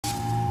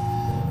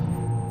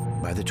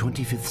By the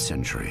 25th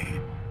century,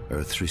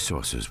 Earth's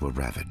resources were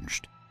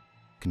ravaged,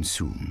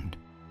 consumed,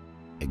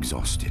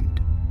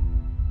 exhausted.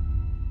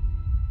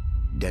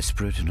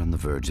 Desperate and on the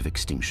verge of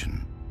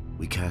extinction,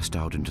 we cast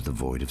out into the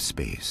void of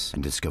space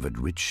and discovered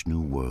rich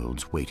new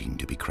worlds waiting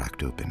to be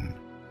cracked open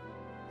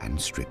and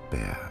stripped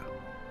bare.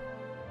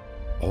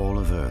 All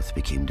of Earth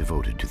became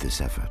devoted to this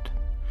effort.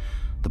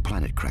 The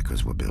planet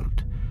crackers were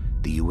built,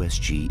 the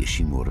USG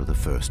Ishimura the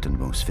first and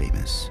most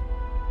famous.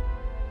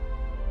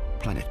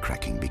 Planet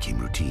cracking became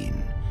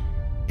routine.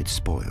 Its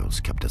spoils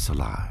kept us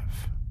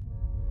alive.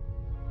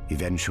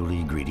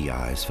 Eventually, greedy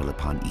eyes fell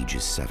upon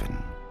Aegis 7.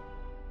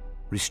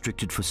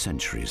 Restricted for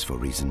centuries for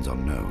reasons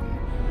unknown,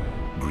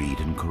 greed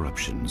and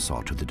corruption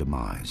saw to the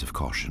demise of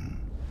caution.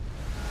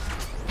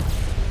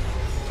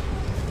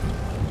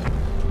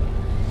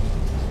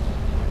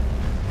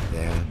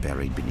 There,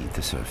 buried beneath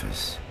the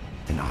surface,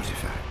 an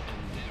artifact,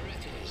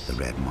 the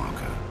red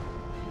marker,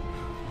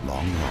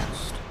 long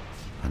lost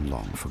and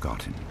long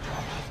forgotten.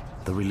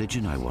 The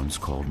religion I once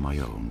called my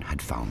own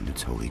had found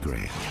its holy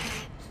grail,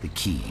 the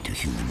key to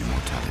human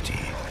immortality.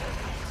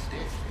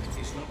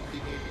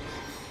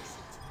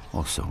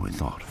 Or so we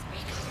thought.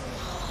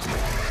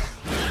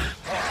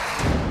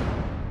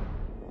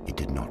 It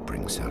did not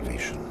bring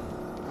salvation.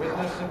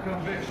 Witness the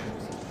conviction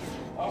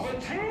of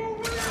a true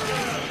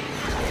believer.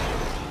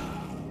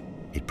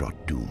 It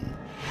brought doom.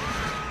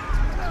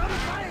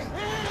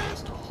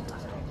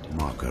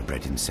 Marker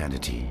bred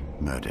insanity,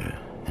 murder,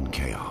 and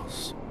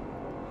chaos.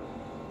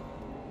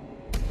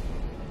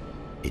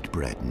 It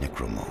bred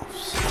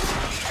necromorphs.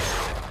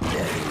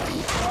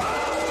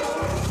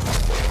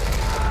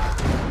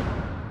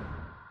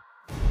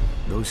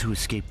 Those who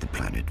escaped the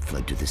planet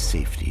fled to the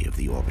safety of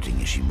the orbiting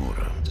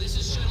Ishimura. This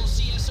is Shuttle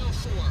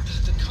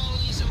CSO-4. The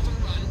colony's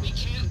overrun. We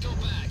can't go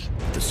back.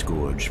 The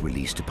scourge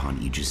released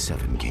upon Aegis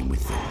 7 came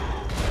with them.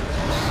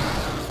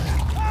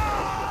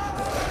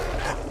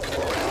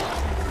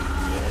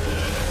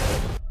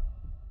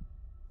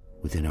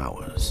 Within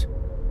hours,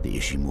 the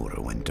Ishimura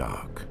went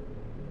dark.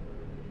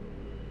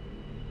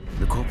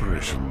 The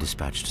corporation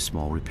dispatched a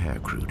small repair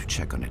crew to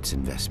check on its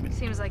investment.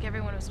 Seems like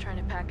everyone was trying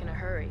to pack in a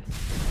hurry.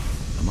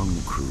 Among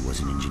the crew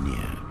was an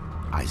engineer,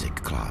 Isaac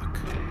Clarke.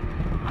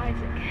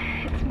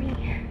 Isaac, it's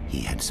me.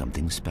 He had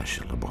something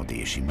special aboard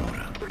the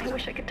Ishimura. I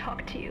wish I could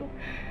talk to you.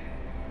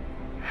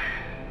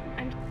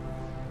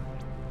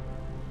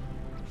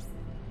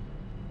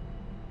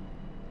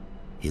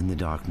 In the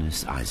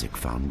darkness, Isaac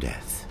found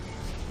death.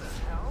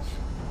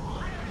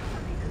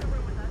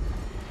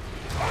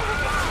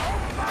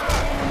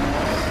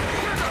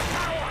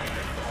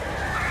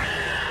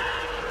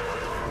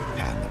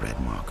 And the red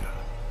marker.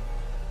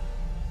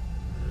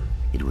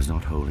 It was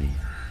not holy,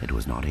 it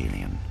was not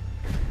alien,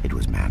 it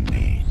was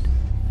man-made,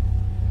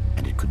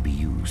 and it could be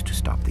used to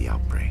stop the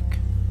outbreak.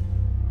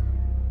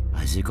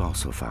 Isaac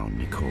also found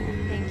Nicole.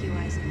 Thank you,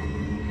 Isaac.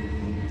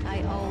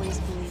 I always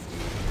believed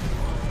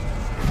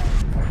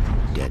in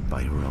you. Dead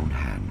by her own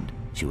hand,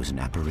 she was an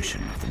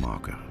apparition of the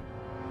marker.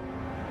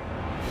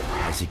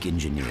 Isaac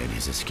engineered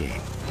his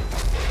escape.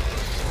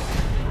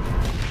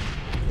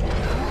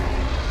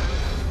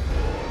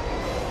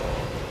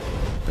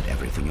 But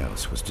everything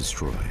else was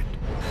destroyed.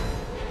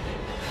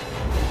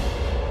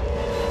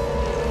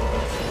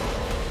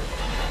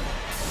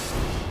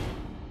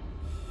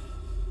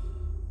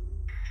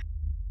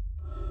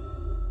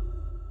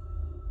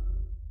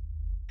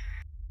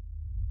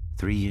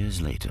 Three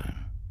years later,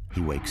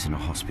 he wakes in a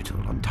hospital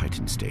on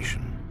Titan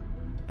Station,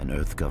 an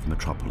EarthGov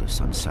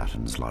metropolis on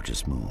Saturn's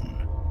largest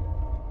moon.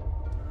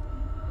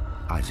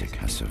 Isaac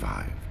has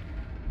survived,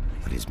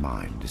 but his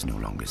mind is no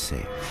longer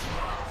safe.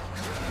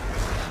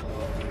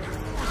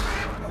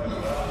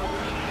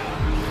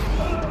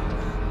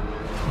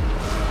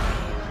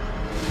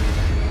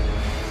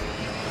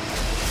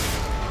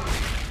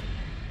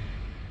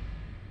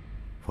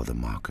 For the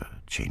marker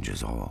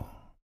changes all.